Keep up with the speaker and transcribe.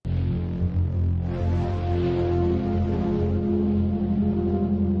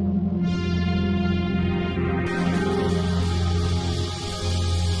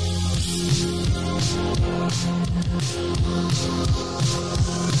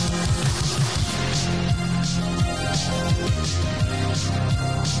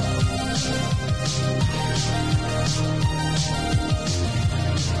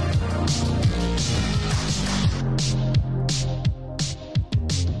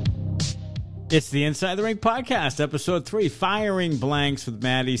It's the Inside the Rink podcast, episode 3, Firing Blanks with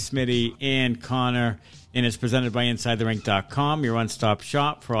Maddie, Smitty, and Connor. And it's presented by InsideTheRink.com, your one-stop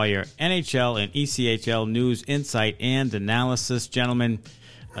shop for all your NHL and ECHL news, insight, and analysis. Gentlemen,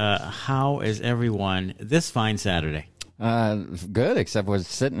 how is everyone this fine Saturday? Good, except we're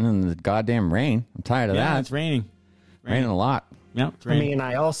sitting in the goddamn rain. I'm tired of that. It's raining. Raining a lot. Yeah, it's raining. I mean,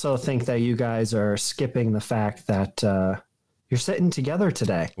 I also think that you guys are skipping the fact that you're sitting together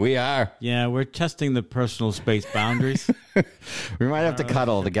today. We are. Yeah, we're testing the personal space boundaries. We might have to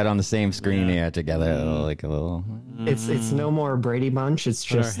cuddle to get on the same screen here together, like a little. It's no more Brady Bunch. It's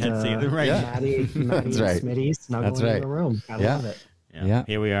Put our just heads together, right? Maddie and That's right. Smitty snuggling That's right. in the room. I Yeah. love it. Yeah,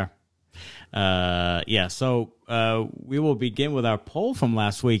 here we are. So we will begin with our poll from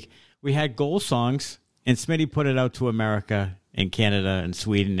last week. We had goal songs, and Smitty put it out to America and Canada and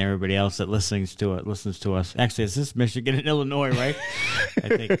Sweden and everybody else that listens to us. Actually, it's this Michigan and Illinois, right? I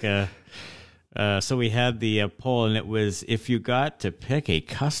think. So we had the poll, and it was, if you got to pick a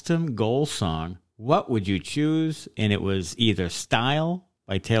custom goal song, what would you choose? And it was either Style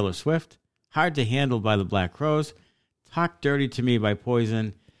by Taylor Swift, Hard to Handle by the Black Crowes, Talk Dirty to Me by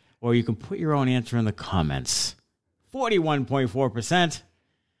Poison, or you can put your own answer in the comments. 41.4%.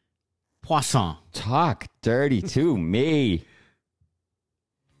 Poisson. Talk dirty to me.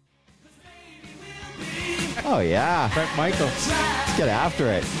 Oh, yeah. Brett Michaels. Let's get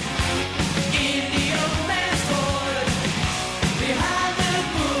after it.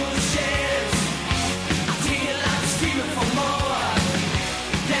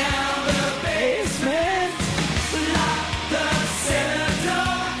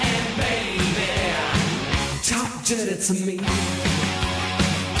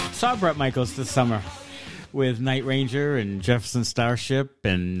 Saw Brett Michaels this summer with Night Ranger and Jefferson Starship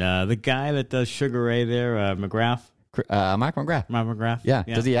and the guy that does Sugar Ray there, McGrath. Mike McGrath. Mark McGrath. Yeah.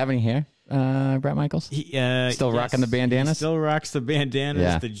 Does he have any hair, Brett Michaels? He, Still rocking the bandanas? He still rocks the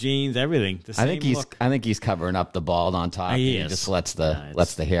bandanas, the jeans, everything. The same look. I think he's covering up the bald on top. He He is. just lets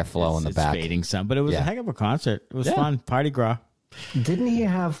the hair flow in the back. It's fading some, but it was a heck of a concert. It was fun. Party gras. Didn't he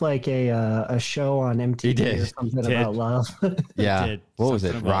have like a show on MTV He did. or something Did. about love? Yeah. Did What was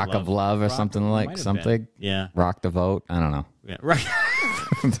it? something about Rock of Love or something might like have something? been. Yeah. Rock the Vote? I don't know. Yeah. Right.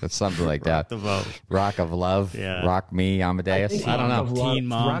 Something like that. The vote. Rock of Love. Yeah. Rock Me, Amadeus. I don't Rock know. of Love, Teen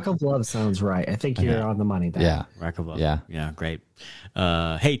Mom. Rock of Love sounds right. I think you're on the money there. Yeah. Rock of Love. Yeah. Yeah, great.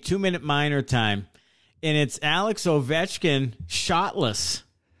 Hey, 2-minute minor time. And it's Alex Ovechkin shotless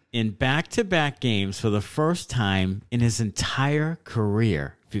in back-to-back games for the first time in his entire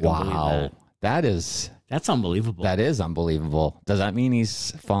career. If you can believe Wow. that. That's unbelievable. That is unbelievable. Does that mean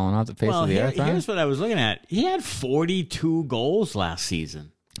he's fallen off the face of the earth? Ryan? Here's what I was looking at. He had 42 goals last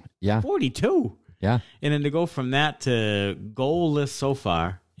season. Yeah. 42. Yeah. And then to go from that to goalless so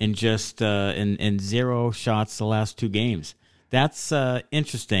far in just in 0 shots the last 2 games. That's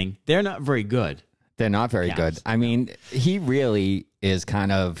interesting. They're not very good. They're not very good. I mean, he really is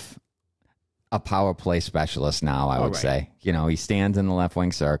kind of a power play specialist now, I would say. You know, he stands in the left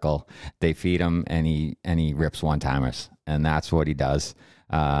wing circle, they feed him, and he rips one-timers. And that's what he does.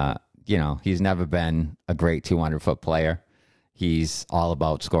 You know, he's never been a great 200-foot player. He's all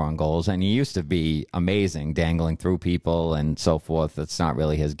about scoring goals, and he used to be amazing, dangling through people and so forth. It's not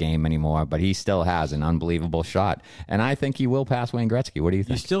really his game anymore, but he still has an unbelievable shot, and I think he will pass Wayne Gretzky. What do you You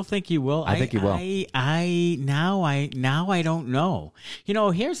think? still think he will? I think he will. Now I don't know. You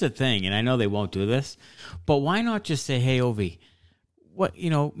know, here's the thing, and I know they won't do this, but why not just say, "Hey, Ovi,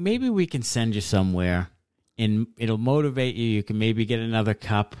 maybe we can send you somewhere, and it'll motivate you. You can maybe get another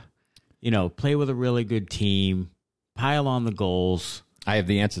cup. Play with a really good team, pile on the goals." I have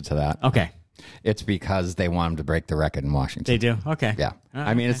the answer to that. Okay. It's because they want him to break the record in Washington. They do? Okay. Yeah.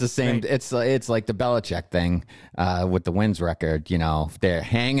 I mean, it's the same. Great. It's like the Belichick thing with the wins record. You know, they're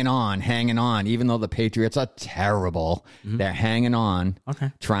hanging on, even though the Patriots are terrible. They're hanging on,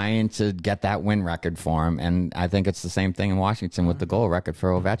 trying to get that win record for him. And I think it's the same thing in Washington with the goal record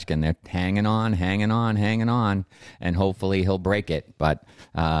for Ovechkin. They're hanging on, and hopefully he'll break it. But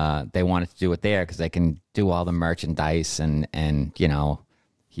they wanted to do it there because they can do all the merchandise and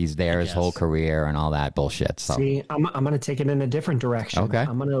he's there his whole career and all that bullshit. So. See, I'm going to take it in a different direction. Okay.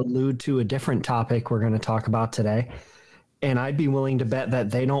 I'm going to allude to a different topic we're going to talk about today. And I'd be willing to bet that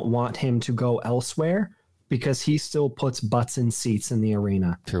they don't want him to go elsewhere because he still puts butts in seats in the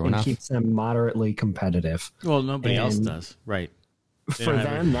arena. True and enough. keeps them moderately competitive. Well, nobody else And does. Right. For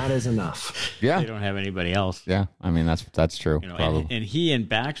them, that is enough. Yeah. They don't have anybody else. Yeah. I mean, that's true. Probably. And he and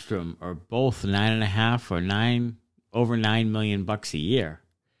Backstrom are both 9.5 or over $9 million a year.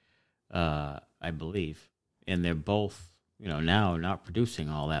 I believe, and they're both, now not producing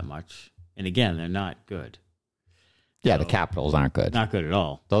all that much. And again, they're not good. Yeah, the Capitals aren't good. Not good at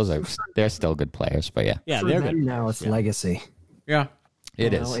all. They're still good players, but yeah. Yeah, For they're them good. now it's legacy. Yeah.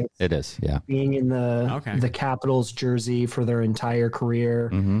 It Well, is. it's- It is. Yeah. Being in Okay. the Capitals jersey for their entire career,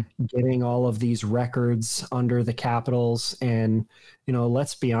 getting all of these records under the Capitals, and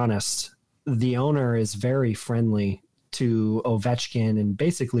let's be honest, the owner is very friendly to Ovechkin and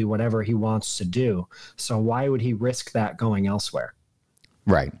basically whatever he wants to do. So why would he risk that going elsewhere?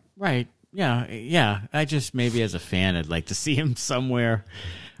 Right. Right. Yeah. Yeah. I just maybe as a fan, I'd like to see him somewhere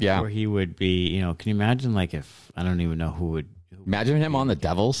Yeah. where he would be. Can you imagine if I don't even know who would Imagine him on the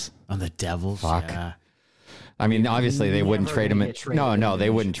Devils. on the Devils? Fuck. Yeah. I mean, obviously they wouldn't Never trade him. gonna get traded No, in no, the they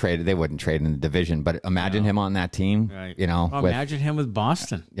wouldn't trade. They wouldn't trade in the division. But imagine him on that team. Right. With Imagine him with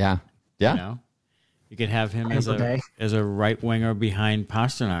Boston. yeah, yeah. You know, you could have him as Tampa Bay. a right winger behind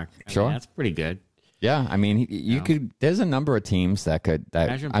Pasternak. Sure. That's pretty good. Yeah, I mean, you could. There's a number of teams that could.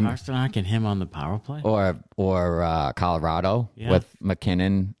 Imagine Pasternak and him on the power play. Or Colorado with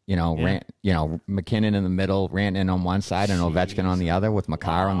McKinnon. McKinnon in the middle, Rantanen on one side, and Ovechkin on the other, with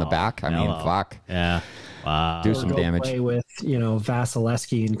Makar on the back. I mean, Hello. fuck, Yeah. Wow. do Or some go damage. play with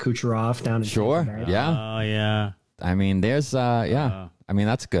Vasilevsky and Kucherov down in Sure, Tampa Bay. yeah. Oh yeah. I mean, there's yeah. I mean,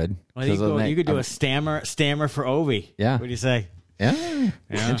 that's good. Well, you 'Cause could do a stammer for Ovi. Yeah. What do you say? Yeah,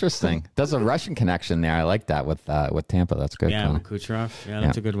 interesting. There's a Russian connection there. I like that with Tampa. That's good. Yeah, Connor. with Kucherov. Yeah,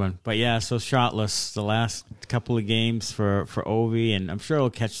 that's a good one. But yeah, so shotless the last couple of games for Ovi, and I'm sure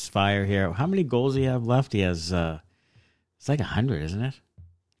he'll catch fire here. How many goals do you have left? He has it's like 100, isn't it?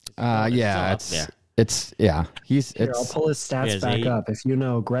 Yeah, still up it's yeah. Here, I'll pull his stats has back 8. up. If you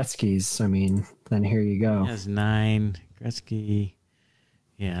know Gretzky's, I mean, then here you go. He has 9. Gretzky.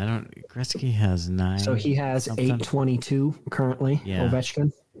 Yeah, Gretzky has 9. So he has something. 822 currently. Yeah.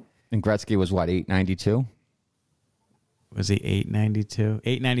 Ovechkin. And Gretzky was what, 892? Was he 892?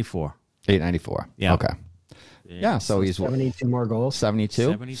 894. 894. Yeah. Okay. Yeah, so he's 72 more goals.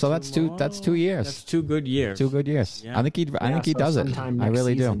 72. So that's two. That's 2 years. That's 2 good years. 2 good years. Yeah. I think he So does it. sometime I next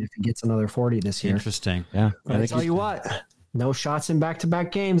really season, do. If he gets another 40 this year. Interesting. Yeah. But I tell you what, no shots in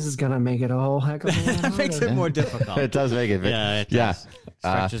back-to-back games is going to make it a whole heck of a lot That makes harder. it more difficult. It does make it. Yeah, it yeah. does.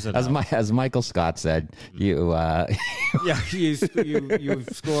 Stretches it as out. as Michael Scott said, you Yeah, you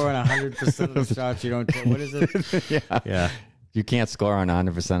score on 100% of the shots you don't take. What is it? Yeah. you can't score on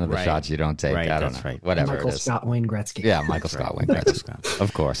 100% of the Right. shots you don't take. Right, I don't that's know. right. Whatever Michael it is. Scott, Wayne Gretzky. Yeah, Michael Scott. Wayne Gretzky.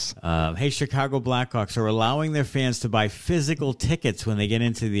 Of course. Hey, Chicago Blackhawks are allowing their fans to buy physical tickets when they get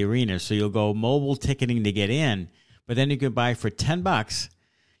into the arena. So you'll go mobile ticketing to get in, but then you can buy for $10.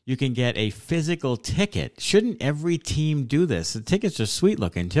 You can get a physical ticket. Shouldn't every team do this? The tickets are sweet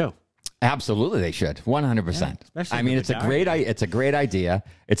looking too. Absolutely, they should. 100%. especially I mean, for it's the a great. Dodgers. It's a great idea.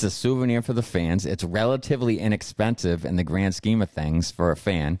 It's a souvenir for the fans. It's relatively inexpensive in the grand scheme of things for a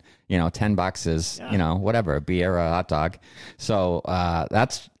fan. $10 is whatever, a beer or a hot dog. So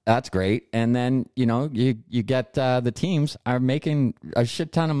that's great. And then you get the teams are making a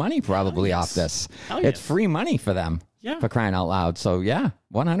shit ton of money probably off this. Hell It's yes. free money for them. Yeah. For crying out loud. So yeah,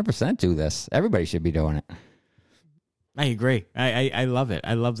 100% do this. Everybody should be doing it. I agree. I love it.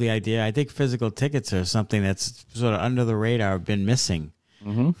 I love the idea. I think physical tickets are something that's sort of under the radar, been missing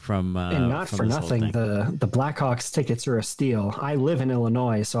from And not from for this whole nothing, thing. the Blackhawks tickets are a steal. I live in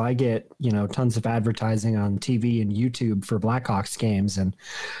Illinois, so I get tons of advertising on TV and YouTube for Blackhawks games. And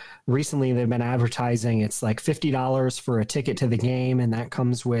recently, they've been advertising. It's like $50 for a ticket to the game, and that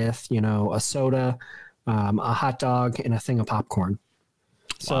comes with a soda, a hot dog, and a thing of popcorn.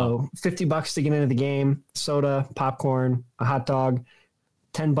 So $50 to get into the game, soda, popcorn, a hot dog,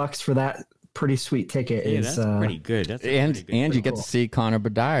 $10 for that pretty sweet ticket Yeah, is that's pretty good. That's And pretty good. and you get to see Connor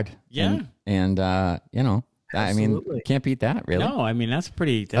Bedard. Yeah. And I mean, Absolutely. can't beat that, really. No, I mean that's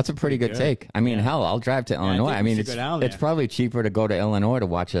pretty. That's a pretty good take. I mean, hell, I'll drive to Illinois. think I we mean, should go down it's there. probably cheaper to go to Illinois to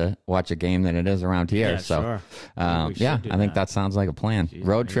watch a game than it is around here. Yeah, so, sure. I think we yeah, should do I think that. that sounds like a plan.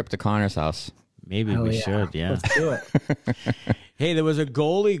 Road trip to Connor's house. Maybe Hell we yeah. should. Yeah. Let's do it. Hey, there was a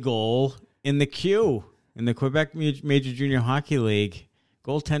goalie goal in the queue in the Quebec Major Junior Hockey League.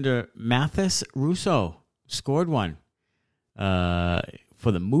 Goaltender Mathis Russo scored one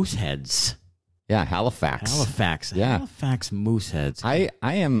for the Mooseheads. Yeah, Halifax. Halifax. Yeah. Halifax Mooseheads. I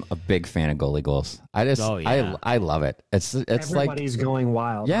am a big fan of goalie goals. I just Oh, yeah. I love it. It's like Everybody's going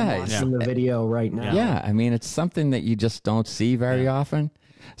wild. Yeah, I'm watching the video right now. yeah, I mean, it's something that you just don't see very often.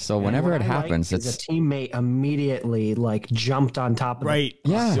 So whenever What it I like happens, is it's a teammate immediately jumped on top of right.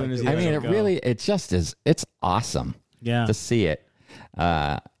 yeah. As soon as he I let mean, it it go. really, it just is. It's awesome Yeah. to see it.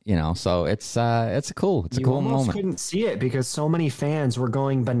 So it's a cool You cool almost moment. couldn't see it because so many fans were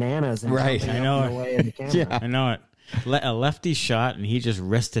going bananas and Right. jumping I up know and it. away at the camera. Yeah. I know it. A lefty shot, and he just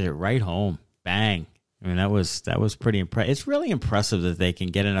wristed it right home. Bang. I mean, that was pretty impressive. It's really impressive that they can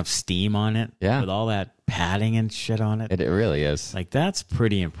get enough steam on it with all that padding and shit on it. It really is. Like, that's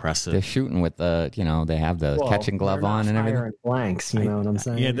pretty impressive. They're shooting with the, they have the catching glove on and everything. Firing blanks, you know what I'm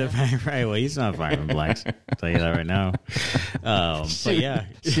saying? Yeah, right. Well, he's not firing blanks. I'll tell you that right now. But yeah,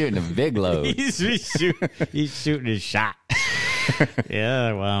 shooting a big load. he's shooting his shot.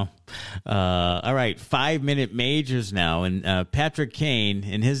 Yeah, wow. All right, 5-minute majors now, and Patrick Kane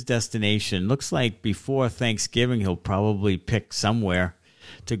and his destination looks like before Thanksgiving he'll probably pick somewhere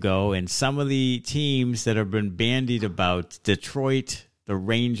to go. And some of the teams that have been bandied about: Detroit, the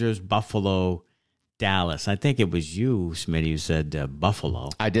Rangers, Buffalo, Dallas. I think it was you, Smitty, who said Buffalo.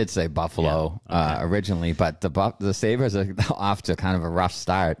 I did say Buffalo originally, but the Sabres are off to kind of a rough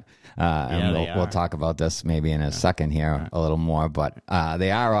start. And we'll talk about this maybe in a second here a little more, but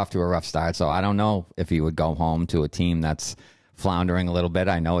they are off to a rough start. So I don't know if he would go home to a team that's floundering a little bit.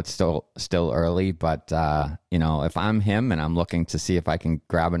 I know it's still early, but if I'm him and I'm looking to see if I can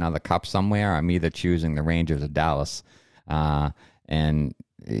grab another cup somewhere, I'm either choosing the Rangers or Dallas. He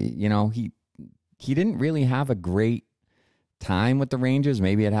didn't really have a great time with the Rangers.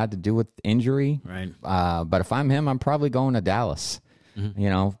 Maybe it had to do with injury. Right. But if I'm him, I'm probably going to Dallas.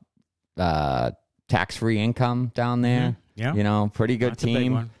 Mm-hmm. Tax-free income down there. Mm-hmm. Yeah. Pretty good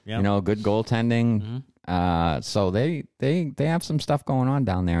team. Yep. Good goaltending. Mm-hmm. So they have some stuff going on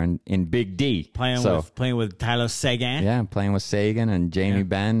down there in Big D. Playing with Tyler Seguin. Yeah, playing with Seguin and Jamie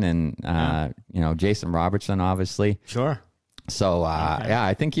Benn and Jason Robertson, obviously. Sure. So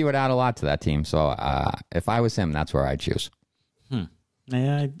I think he would add a lot to that team. So if I was him, that's where I'd choose.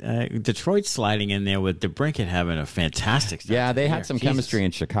 Yeah, Detroit's sliding in there with DeBrincat having a fantastic start. Yeah, they had some chemistry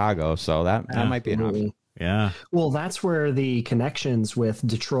in Chicago, so that might be an option. Yeah. Well, that's where the connections with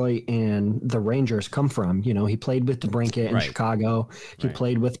Detroit and the Rangers come from. He played with DeBrincat in Chicago. He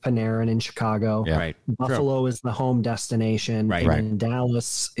played with Panarin in Chicago. Yeah. Right. Buffalo is the home destination. Right. And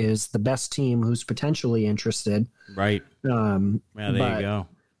Dallas is the best team who's potentially interested. Right. There you go.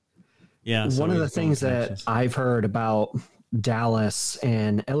 Yeah. One of the things that I've heard about Dallas,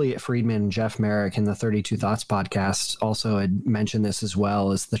 and Elliot Friedman and Jeff Merrick in the 32 Thoughts podcast also had mentioned this as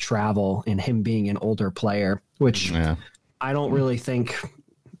well, as the travel and him being an older player, which I don't really think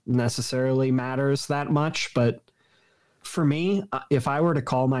necessarily matters that much. But for me, if I were to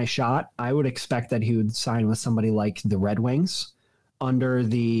call my shot, I would expect that he would sign with somebody like the Red Wings under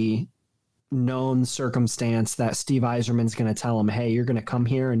the known circumstance that Steve Yzerman's going to tell him, hey, you're going to come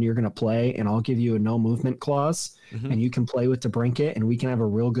here and you're going to play, and I'll give you a no movement clause, and you can play with DeBrincat, and we can have a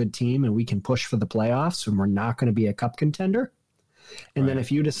real good team, and we can push for the playoffs, and we're not going to be a cup contender. And then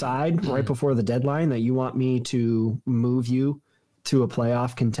if you decide right before the deadline that you want me to move you to a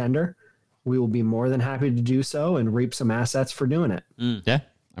playoff contender, we will be more than happy to do so and reap some assets for doing it. Yeah.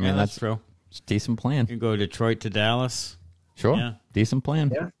 I mean, that's true. It's a decent plan. You can go Detroit to Dallas. Sure. Yeah. Decent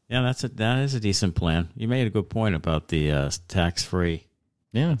plan. Yeah, that is a decent plan. You made a good point about the tax-free.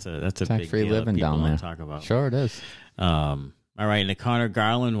 Yeah. That's a tax-free big deal living that down there. Talk about. Sure it is. All right, in the Connor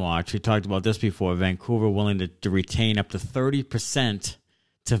Garland watch, we talked about this before. Vancouver willing to retain up to 30%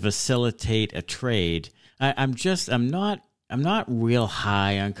 to facilitate a trade. I'm not real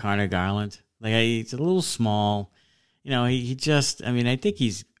high on Connor Garland. Like, he's a little small. He just. I mean, I think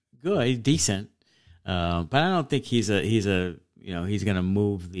he's good, he's decent. But I don't think he's going to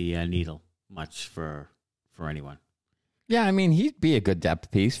move the needle much for anyone. Yeah, I mean, he'd be a good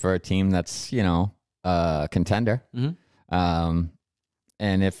depth piece for a team that's, a contender. Mm-hmm.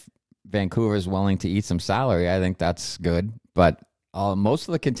 And if Vancouver is willing to eat some salary, I think that's good. But most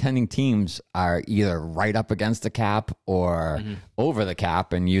of the contending teams are either right up against the cap or over the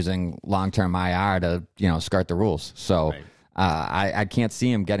cap and using long-term IR to, skirt the rules. So I can't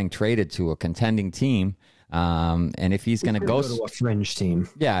see him getting traded to a contending team. And if he's going to go to a fringe team,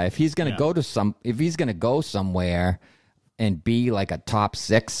 if he's going to if he's going to go somewhere and be like a top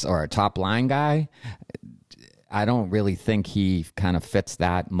 6 or a top line guy, I don't really think he kind of fits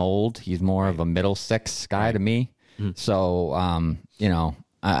that mold. He's more of a middle 6 guy to me. Mm-hmm. So,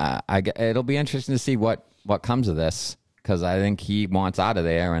 it'll be interesting to see what comes of this, because I think he wants out of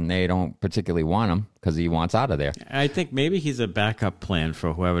there and they don't particularly want him because he wants out of there. I think maybe he's a backup plan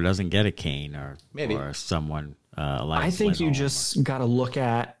for whoever doesn't get a Kane or someone like I think you just got to look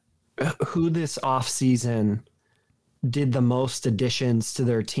at who this offseason did the most additions to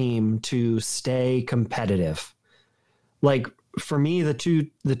their team to stay competitive. Like, for me, the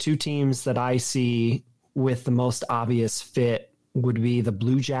two teams that I see with the most obvious fit would be the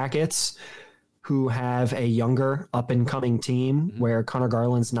Blue Jackets, who have a younger up and coming team where Connor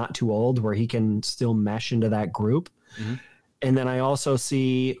Garland's not too old, where he can still mesh into that group. And then I also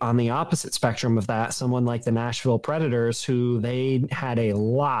see on the opposite spectrum of that, someone like the Nashville Predators, who they had a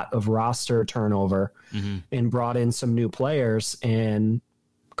lot of roster turnover and brought in some new players, and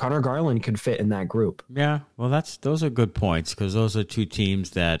Connor Garland could fit in that group. Yeah, well, those are good points, because those are two teams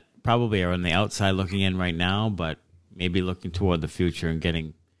that probably are on the outside looking in right now, but maybe looking toward the future and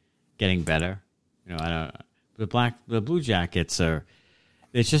getting better. You know, I don't. The Blue Jackets are.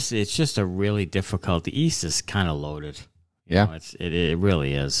 It's just a really difficult. The East is kind of loaded. You know, it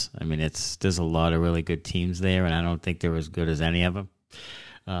really is. I mean, there's a lot of really good teams there, and I don't think they're as good as any of them.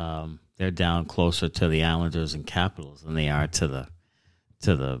 They're down closer to the Islanders and Capitals than they are to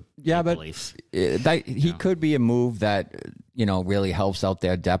the Maple Leafs. He could be a move that really helps out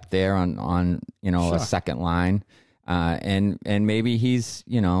their depth there on a second line, and maybe he's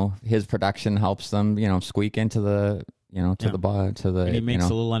his production helps them squeak into the And he makes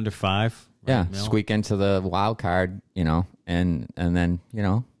a little under 5. Yeah, squeak into the wild card, and then,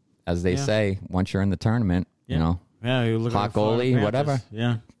 as they say, once you're in the tournament, hot goalie, whatever.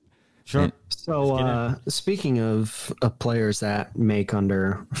 Yeah, sure. So, speaking of players that make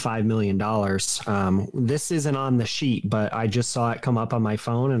under $5 million, this isn't on the sheet, but I just saw it come up on my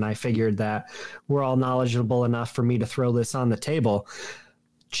phone, and I figured that we're all knowledgeable enough for me to throw this on the table.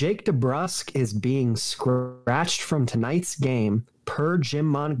 Jake DeBrusk is being scratched from tonight's game per Jim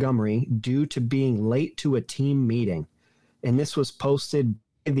Montgomery due to being late to a team meeting. And this was posted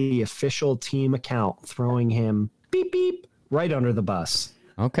by the official team account, throwing him beep, beep, right under the bus.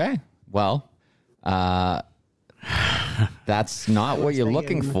 Okay. Well, that's not what you're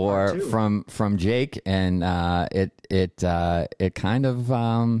looking for from Jake. And it kind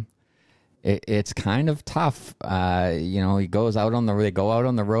of... It's kind of tough. He goes out they go out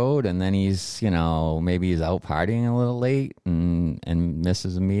on the road, and then he's, maybe he's out partying a little late and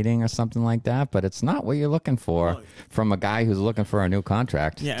misses a meeting or something like that. But it's not what you're looking for from a guy who's looking for a new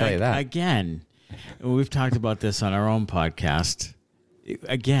contract. Yeah, I'll tell you that. Again, we've talked about this on our own podcast.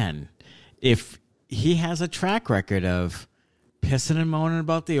 Again, if he has a track record of pissing and moaning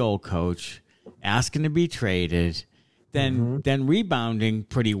about the old coach, asking to be traded, then rebounding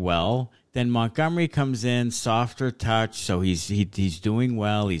pretty well. Then Montgomery comes in, softer touch, so he's doing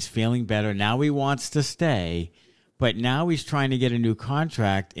well. He's feeling better. Now he wants to stay, but now he's trying to get a new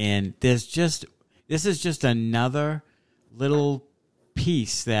contract, and this is just another little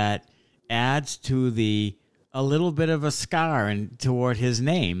piece that adds to a little bit of a scar toward his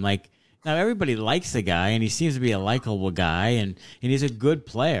name. Like, now everybody likes the guy, and he seems to be a likable guy, and he's a good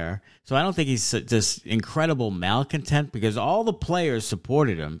player. So I don't think he's this incredible malcontent, because all the players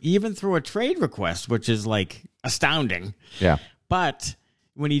supported him, even through a trade request, which is like astounding. Yeah. But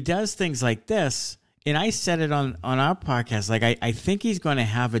when he does things like this, and I said it on our podcast, like I think he's going to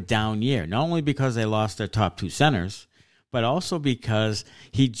have a down year, not only because they lost their top 2 centers, but also because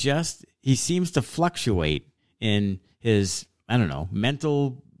he seems to fluctuate in his, I don't know,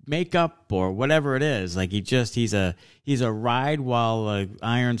 mental makeup or whatever it is. Like he's a ride while the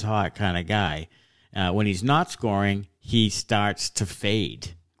iron's hot kind of guy. When he's not scoring, he starts to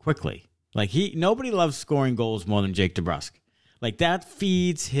fade quickly. Like nobody loves scoring goals more than Jake DeBrusk. Like that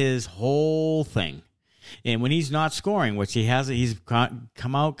feeds his whole thing. And when he's not scoring, which he's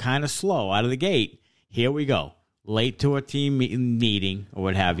come out kind of slow out of the gate. Here we go, late to a team meeting or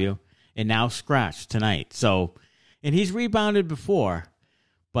what have you, and now scratched tonight. So, and he's rebounded before.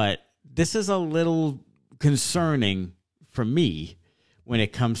 But this is a little concerning for me when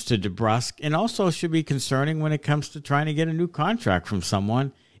it comes to DeBrusk, and also should be concerning when it comes to trying to get a new contract from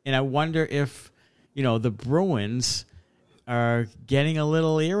someone. And I wonder if, the Bruins are getting a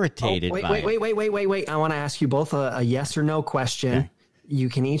little irritated wait. by it. I want to ask you both a yes or no question. Okay. You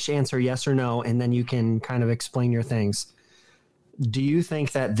can each answer yes or no, and then you can kind of explain your things. Do you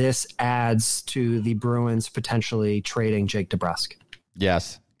think that this adds to the Bruins potentially trading Jake DeBrusk?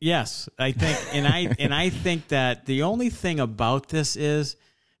 Yes, I think, and I think that the only thing about this is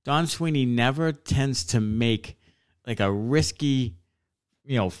Don Sweeney never tends to make like a risky,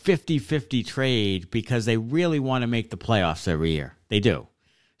 50-50 trade, because they really want to make the playoffs every year. They do.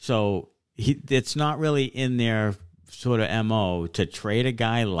 So it's not really in their sort of MO to trade a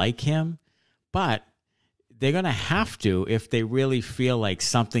guy like him, but they're going to have to if they really feel like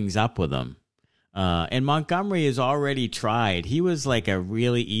something's up with him. And Montgomery has already tried. He was like a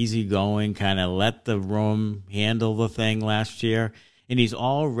really easygoing, kind of let the room handle the thing last year. And he's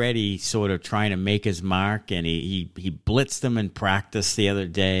already sort of trying to make his mark. And he blitzed them in practice the other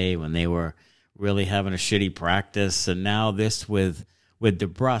day when they were really having a shitty practice. And now this with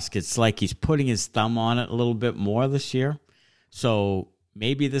DeBrusk, it's like he's putting his thumb on it a little bit more this year. So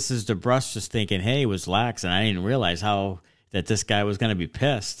maybe this is DeBrusk just thinking, hey, it was lax, and I didn't realize that this guy was going to be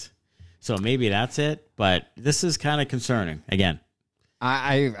pissed. So maybe that's it, but this is kind of concerning again.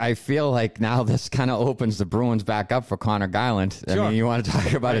 I feel like now this kind of opens the Bruins back up for Connor Guyland. Sure. I mean, you want to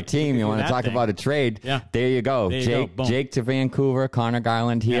talk about a team, you want to talk about a trade. Yeah. There you go. Jake to Vancouver, Connor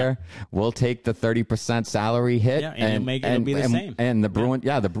Guyland here. Yeah. We'll take the 30% salary hit. Yeah, and it'll be the same. And the Bruins,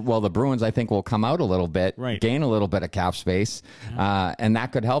 the Bruins I think will come out a little bit, gain a little bit of cap space, and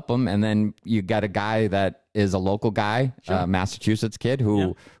that could help them. And then you got a guy that is a local guy, sure. Massachusetts kid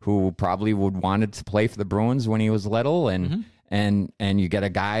who probably would wanted to play for the Bruins when he was little, and you get a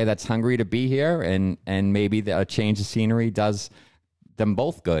guy that's hungry to be here, and maybe a change of scenery does them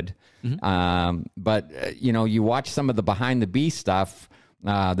both good. But you watch some of the behind the B stuff,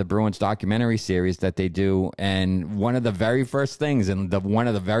 the Bruins documentary series that they do, and one of the very first things and one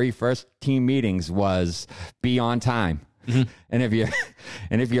of the very first team meetings was be on time. And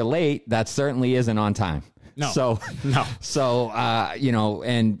if you're late, that certainly isn't on time. No. So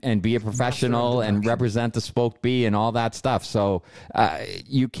and be a professional and represent the Spoke B and all that stuff. So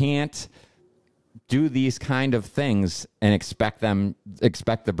you can't do these kind of things and expect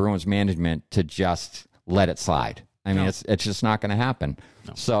the Bruins management to just let it slide. I mean, it's just not going to happen.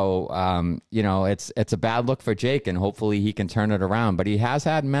 No. So it's a bad look for Jake, and hopefully he can turn it around. But he has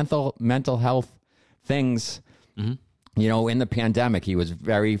had mental health things. In the pandemic, he was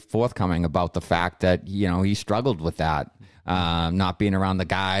very forthcoming about the fact that, he struggled with that, not being around the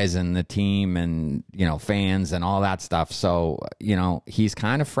guys and the team and, fans and all that stuff. So, he's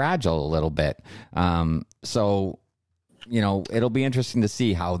kind of fragile a little bit. So, it'll be interesting to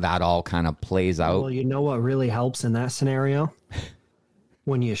see how that all kind of plays out. Well, you know what really helps in that scenario?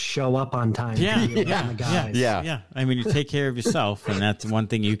 When you show up on time. The guys. Yeah. I mean, you take care of yourself, and that's one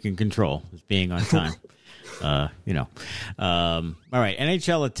thing you can control, is being on time. All right.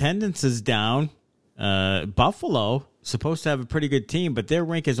 NHL attendance is down. Buffalo supposed to have a pretty good team, but their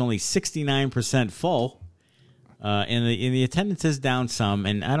rink is only 69% full. And the attendance is down some,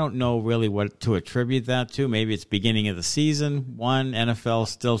 and I don't know really what to attribute that to. Maybe it's beginning of the season. NFL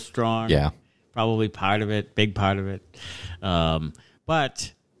still strong. Yeah, probably part of it, big part of it.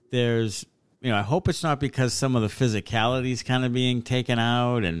 But there's, I hope it's not because some of the physicality is kind of being taken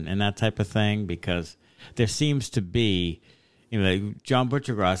out and that type of thing, because there seems to be, John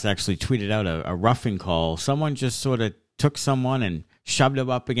Butchergross actually tweeted out a roughing call. Someone just sort of took someone and shoved him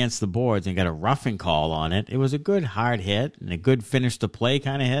up against the boards and got a roughing call on it. It was a good hard hit and a good finish to play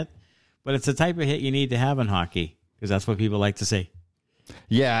kind of hit, but it's the type of hit you need to have in hockey, because that's what people like to see.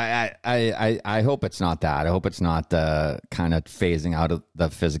 Yeah, I hope it's not that. I hope it's not the kind of phasing out of the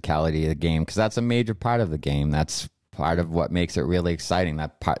physicality of the game, because that's a major part of the game. That's part of what makes it really exciting.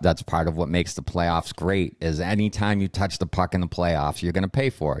 That's part of what makes the playoffs great, is anytime you touch the puck in the playoffs, you're going to pay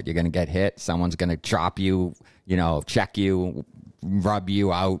for it. You're going to get hit. Someone's going to drop you, check you, rub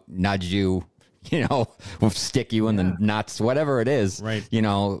you out, nudge you, stick you in the nuts, whatever it is. Right.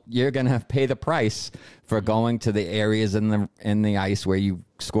 You're going to pay the price for going to the areas in the ice where you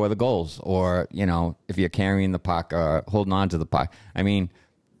score the goals, or, if you're carrying the puck or holding on to the puck. I mean,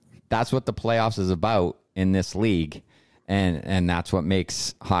 that's what the playoffs is about in this league, and that's what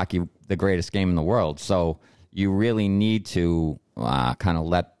makes hockey the greatest game in the world. So you really need to kind of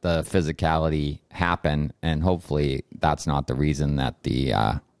let the physicality happen, and hopefully that's not the reason that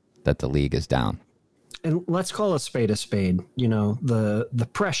the league is down. And let's call a spade, the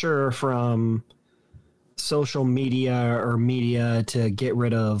pressure from social media or media to get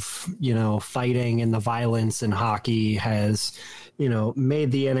rid of, fighting and the violence in hockey has,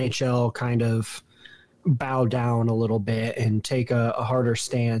 made the NHL kind of bow down a little bit and take a harder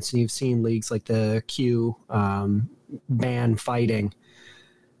stance. And you've seen leagues like the Q ban fighting.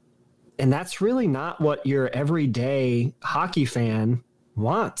 And that's really not what your everyday hockey fan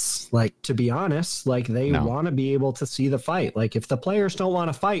wants. Like, to be honest, they want to be able to see the fight. Like, if the players don't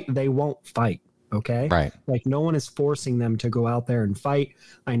want to fight, they won't fight. Okay. Right. Like, no one is forcing them to go out there and fight.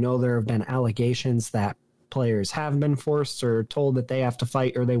 I know there have been allegations that players have been forced or told that they have to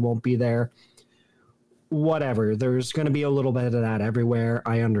fight or they won't be there. Whatever. There's going to be a little bit of that everywhere.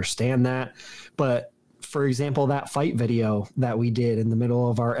 I understand that. But for example, that fight video that we did in the middle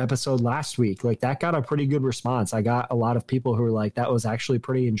of our episode last week, that got a pretty good response. I got a lot of people who were like, that was actually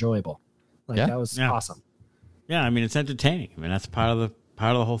pretty enjoyable. That was awesome. Yeah. I mean, it's entertaining. I mean, that's part of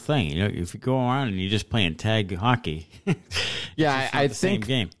the whole thing. If you go around and you're just playing tag hockey. I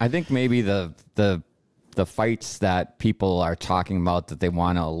think maybe the fights that people are talking about that they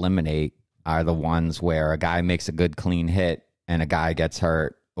want to eliminate are the ones where a guy makes a good clean hit and a guy gets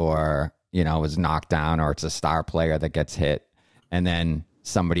hurt, or is knocked down, or it's a star player that gets hit and then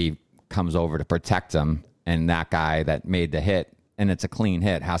somebody comes over to protect him, and that guy that made the hit, and it's a clean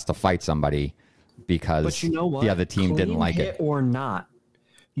hit, has to fight somebody because But you know what? the other team didn't like Clean it. hit or not,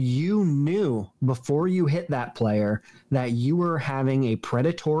 you knew before you hit that player that you were having a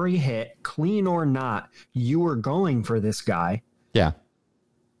predatory hit, clean or not, you were going for this guy. Yeah.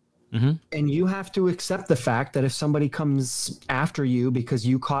 And you have to accept the fact that if somebody comes after you because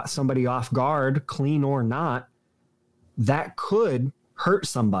you caught somebody off guard, clean or not, that could hurt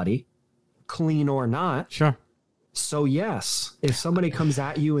somebody, clean or not. Sure. So yes, if somebody comes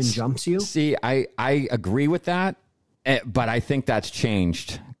at you and jumps you, See, I agree with that, but I think that's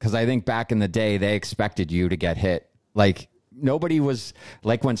changed because I think back in the day they expected you to get hit. Like nobody was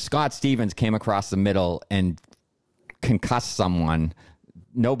like when Scott Stevens came across the middle and concussed someone.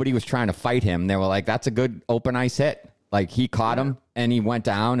 Nobody was trying to fight him. They were like, "That's a good open ice hit." Like he caught him and he went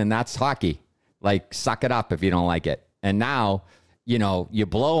down, and that's hockey. Like suck it up if you don't like it. And now, you know, you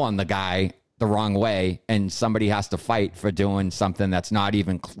blow on the guy the wrong way, and somebody has to fight for doing something that's not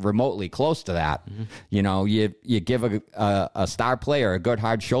even remotely close to that. You know, you give a star player a good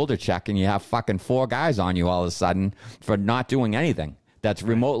hard shoulder check, and you have fucking 4 guys on you all of a sudden for not doing anything that's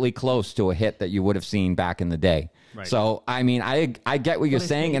remotely close to a hit that you would have seen back in the day. Right. So, I mean, I get what you're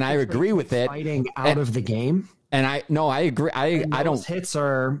saying, and I agree with it. Fighting out of the game. And I agree. I don't. Hits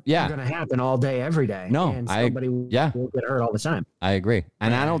are going to happen all day, every day. No, and somebody will get hurt all the time. I agree,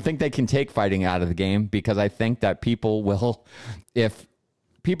 and I don't think they can take fighting out of the game because I think that people will, if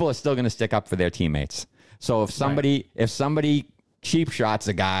people are still going to stick up for their teammates. So if somebody cheap shots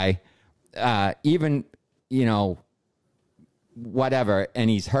a guy, even whatever, and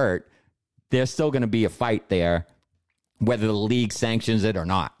he's hurt, there's still going to be a fight there. Whether the league sanctions it or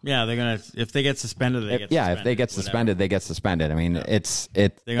not. Yeah, they're gonna. If they get suspended, they get suspended. If they get suspended, they get suspended. I mean, they're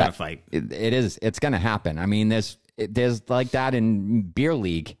gonna fight. It's gonna happen. I mean, there's like that in beer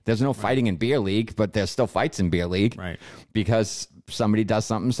league. There's no fighting in beer league, but there's still fights in beer league. Right. Because somebody does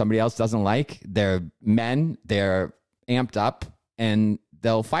something somebody else doesn't like. They're men. They're amped up, and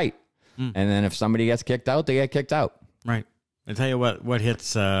they'll fight. And then if somebody gets kicked out, they get kicked out. Right. I tell you what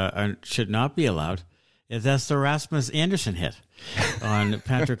hits should not be allowed. That's the Rasmus Anderson hit on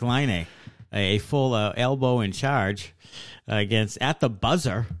Patrick Laine, a full elbow in charge at the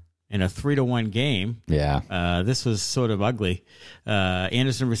buzzer in a 3-1 game. Yeah, this was sort of ugly.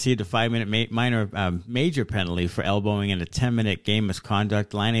 Anderson received a 5-minute major penalty for elbowing in a 10-minute game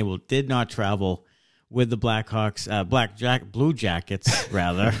misconduct. Laine did not travel with the Blackhawks, Blue Jackets,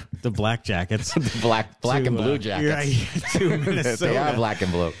 rather, the Black Jackets. The black and blue Jackets. To Minnesota. They are black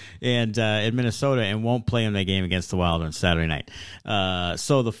and blue. And in Minnesota, and won't play in their game against the Wild on Saturday night.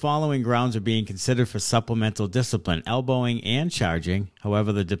 So the following grounds are being considered for supplemental discipline: elbowing and charging.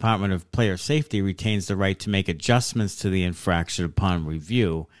 However, the Department of Player Safety retains the right to make adjustments to the infraction upon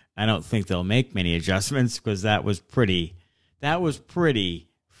review. I don't think they'll make many adjustments because that was pretty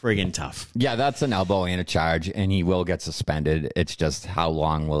friggin' tough. Yeah, that's an elbow and a charge, and he will get suspended. It's just how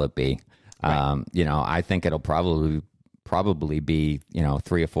long will it be? Right. I think it'll probably be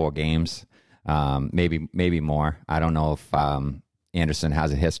 3 or 4 games, maybe more. I don't know if Anderson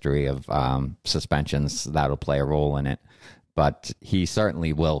has a history of suspensions that'll play a role in it, but he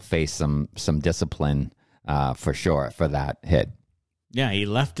certainly will face some discipline for sure for that hit. Yeah, he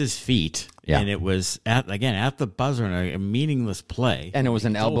left his feet, and it was at the buzzer in a meaningless play. And it was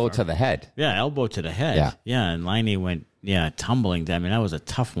an elbow to the head. Yeah, elbow to the head. Yeah, and Laine went tumbling down. I mean, that was a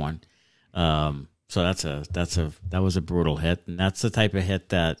tough one. So that was a brutal hit, and that's the type of hit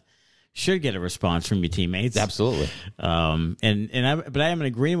that should get a response from your teammates. Absolutely. But I am in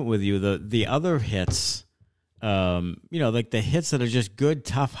agreement with you. The other hits, like the hits that are just good,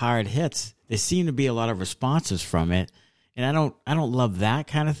 tough, hard hits. There seem to be a lot of responses from it. And I don't love that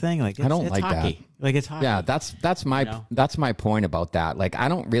kind of thing. Like, I don't like hockey. That. Like, it's hockey. Yeah, that's my point about that. Like, I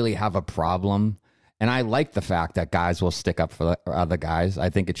don't really have a problem, and I like the fact that guys will stick up for other guys. I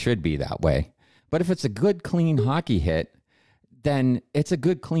think it should be that way. But if it's a good, clean hockey hit, then it's a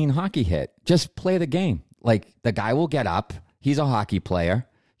good, clean hockey hit. Just play the game. Like, the guy will get up. He's a hockey player.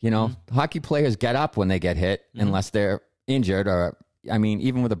 Hockey players get up when they get hit, unless they're injured or. I mean,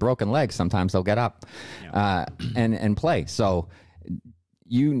 even with a broken leg, sometimes they'll get up and play. So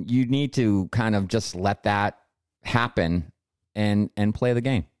you need to kind of just let that happen and play the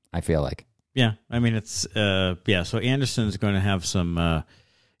game, I feel like. Yeah. I mean, it's, so Anderson's going to have some, I'm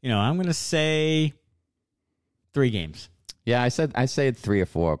going to say 3 games. Yeah, I say 3 or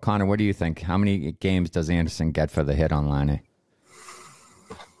 4. Connor, what do you think? How many games does Anderson get for the hit on Laine?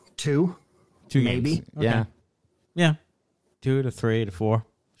 2 maybe. Games. Okay. Yeah. 2 to 3 to 4.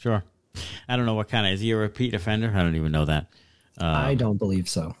 Sure. I don't know what kind of, is he a repeat offender? I don't even know that. I don't believe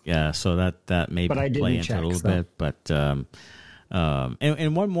so. Yeah, so that may But I play didn't into check, it a little so. bit. But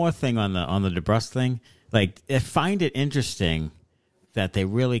and one more thing on the DeBrusk thing, like I find it interesting that they're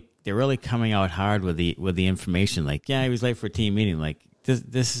really coming out hard with the information. Like, yeah, he was late for a team meeting. Like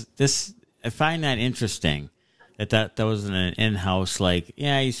this I find that interesting that was an in-house, like,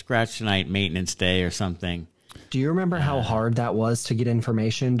 yeah, he scratched tonight, maintenance day or something. Do you remember how hard that was to get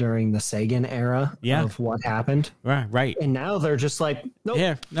information during the Sagan era of what happened? Right. And now they're just like, nope.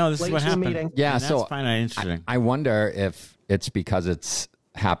 Yeah, no, this is late what to the happened. meeting. Yeah, And so that's kind of interesting. I wonder if it's because it's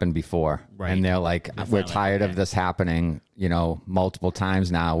happened before, Right. and they're like, we're tired of this happening, multiple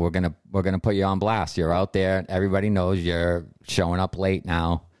times now. We're gonna put you on blast. You're out there. Everybody knows you're showing up late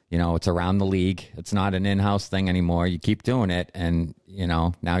now. It's around the league. It's not an in-house thing anymore. You keep doing it, and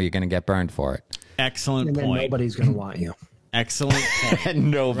now you're gonna get burned for it. Excellent And then point. nobody's going to want you. Excellent point. And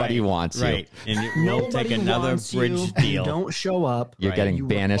nobody wants you. Right. And we'll take Nobody another wants bridge you. deal. You don't show up. You're getting You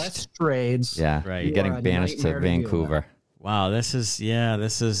banished. request trades. Yeah, Right. you're You getting are a banished to nightmare to deal with. Vancouver. Wow,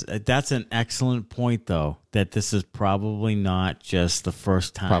 that's an excellent point, though, that this is probably not just the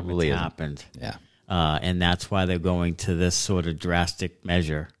first time Probably it's isn't. happened. Yeah. And that's why they're going to this sort of drastic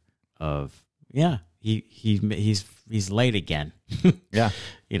measure of, he's late again. Yeah.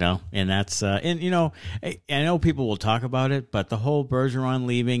 And that's, I know people will talk about it, but the whole Bergeron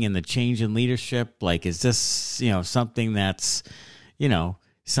leaving and the change in leadership, like, is this, something that's,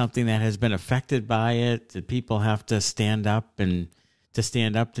 something that has been affected by it? Did people have to stand up to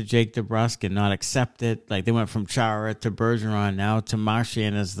Jake DeBrusk and not accept it? Like, they went from Chara to Bergeron, now to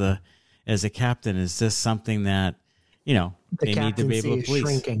Marchand as a captain. Is this something that, they need to be able to captaincy is police?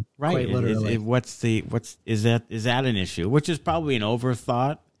 shrinking, Right. quite literally. Is that an issue? Which is probably an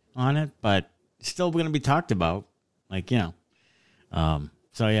overthought on it, but still going to be talked about. Like,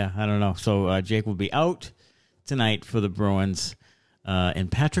 so yeah, I don't know. So Jake will be out tonight for the Bruins, and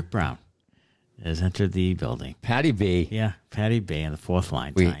Patrick Brown has entered the building. Patty B. Yeah, Patty B on the fourth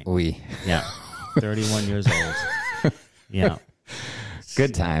line tonight. Yeah, 31 years old. Yeah.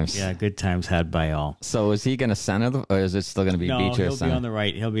 Good times. Yeah, good times had by all. So is he going to center, or is it still going to be No, Beecher he'll center? be on the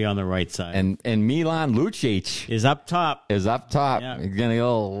right. He'll be on the right side. And Milan Lucic is up top. is up top. Yeah. He's going to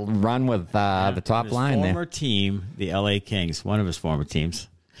go run with the top His line former there. team, the LA Kings, one of his former teams.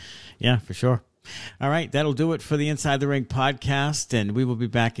 Yeah, for sure. All right, that'll do it for the Inside the Ring podcast, and we will be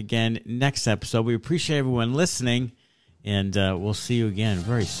back again next episode. We appreciate everyone listening, and we'll see you again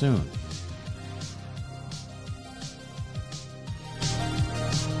very soon.